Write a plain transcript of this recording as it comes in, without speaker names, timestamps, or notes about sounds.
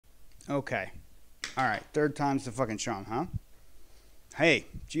Okay. All right. Third time's the fucking charm, huh? Hey,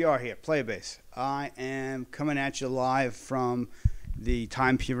 GR here, Playbase. I am coming at you live from the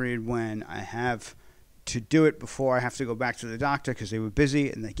time period when I have to do it before I have to go back to the doctor because they were busy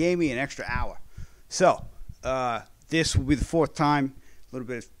and they gave me an extra hour. So, this will be the fourth time. A little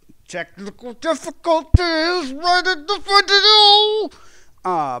bit of technical difficulties right at the front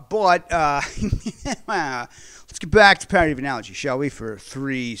let's get back to parity of analogy, shall we? For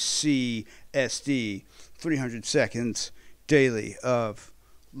 3CSD, 300 seconds daily of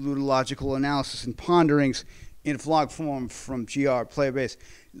ludological analysis and ponderings in vlog form from GR Playbase.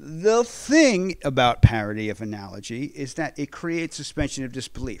 The thing about parity of analogy is that it creates suspension of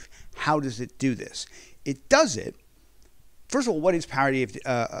disbelief. How does it do this? It does it. First of all, what is parity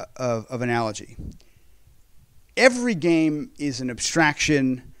of analogy? Every game is an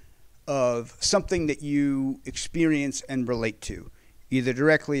abstraction of something that you experience and relate to, either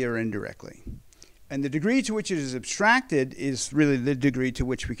directly or indirectly. And the degree to which it is abstracted is really the degree to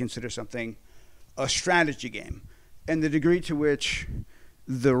which we consider something a strategy game. And the degree to which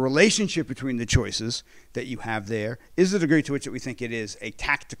the relationship between the choices that you have there is the degree to which we think it is a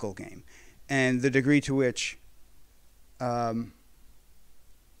tactical game. And the degree to which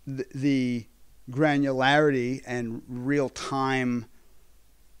the granularity and real-time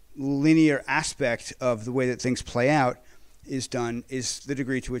linear aspect of the way that things play out is done is the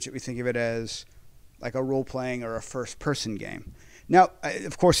degree to which we think of it as like a role-playing or a first-person game. Now,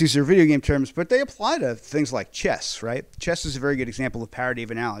 of course, these are video game terms, but they apply to things like chess, right? Chess is a very good example of parity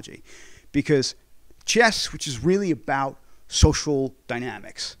of analogy because chess, which is really about social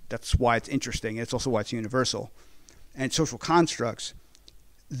dynamics, that's why it's interesting. It's also why it's universal, and social constructs.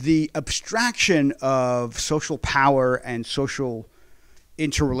 The abstraction of social power and social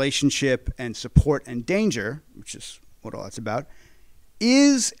interrelationship and support and danger, which is what all that's about,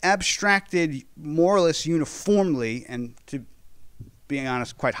 is abstracted more or less uniformly, and to being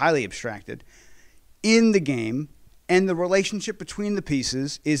honest, quite highly abstracted, in the game, and the relationship between the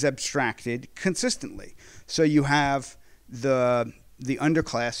pieces is abstracted consistently. So you have the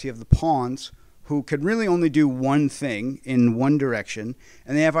underclass, you have the pawns, who can really only do one thing in one direction,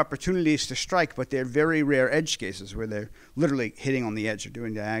 and they have opportunities to strike, but they're very rare edge cases where they're literally hitting on the edge or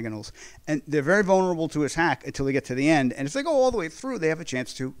doing diagonals. And they're very vulnerable to attack until they get to the end, and if they go all the way through, they have a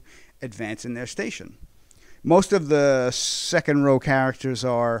chance to advance in their station. Most of the second row characters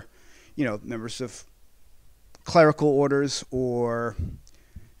are, members of clerical orders or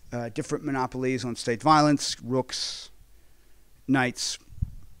different monopolies on state violence, rooks, knights.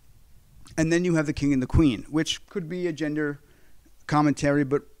 And then you have the king and the queen, which could be a gender commentary,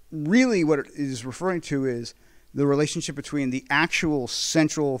 but really what it is referring to is the relationship between the actual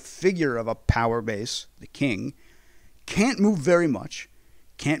central figure of a power base, the king, can't move very much,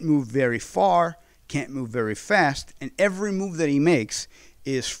 can't move very far, can't move very fast, and every move that he makes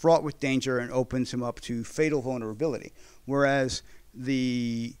is fraught with danger and opens him up to fatal vulnerability. Whereas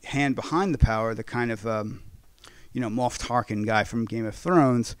the hand behind the power, the kind of, Moff Tarkin guy from Game of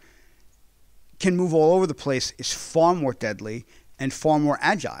Thrones, can move all over the place, is far more deadly and far more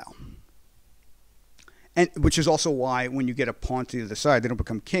agile. And which is also why when you get a pawn to the other side, they don't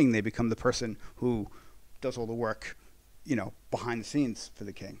become king, they become the person who does all the work, behind the scenes for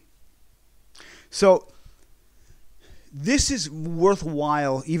the king. So this is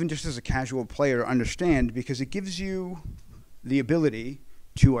worthwhile, even just as a casual player, to understand, because it gives you the ability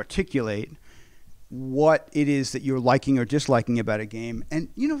to articulate what it is that you're liking or disliking about a game, and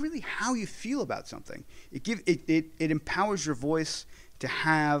really how you feel about something. It empowers your voice to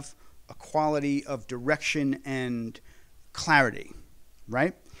have a quality of direction and clarity,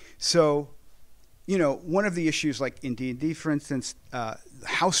 right? So, one of the issues, like in D&D, for instance,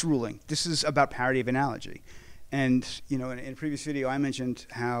 house ruling. This is about parity of analogy, and in a previous video, I mentioned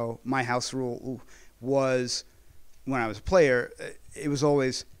how my house rule was when I was a player. It was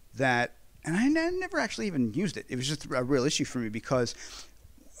always that. And I never actually even used it. It was just a real issue for me because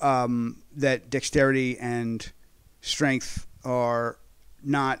that dexterity and strength are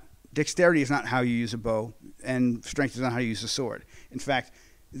not... Dexterity is not how you use a bow, and strength is not how you use a sword. In fact,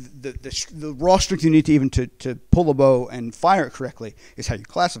 the raw strength you need to even to pull a bow and fire it correctly is how you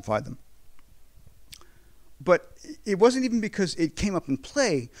classify them. But it wasn't even because it came up in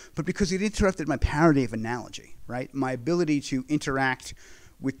play, but because it interrupted my parity of analogy, right? My ability to interact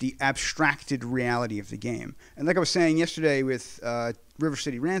with the abstracted reality of the game. And like I was saying yesterday with River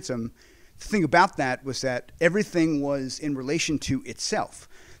City Ransom, the thing about that was that everything was in relation to itself.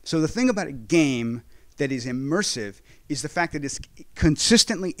 So the thing about a game that is immersive is the fact that it's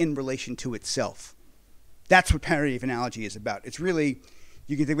consistently in relation to itself. That's what parity of analogy is about. It's really,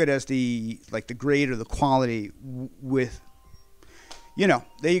 You can think of it as the grade or the quality with, there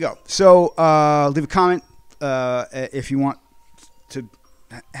you go. So leave a comment if you want to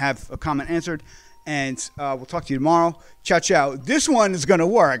have a comment answered. And we'll talk to you tomorrow. Ciao, ciao. This one is going to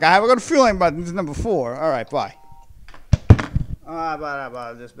work. I have a good feeling about this number 4. All right, bye.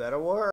 This better work.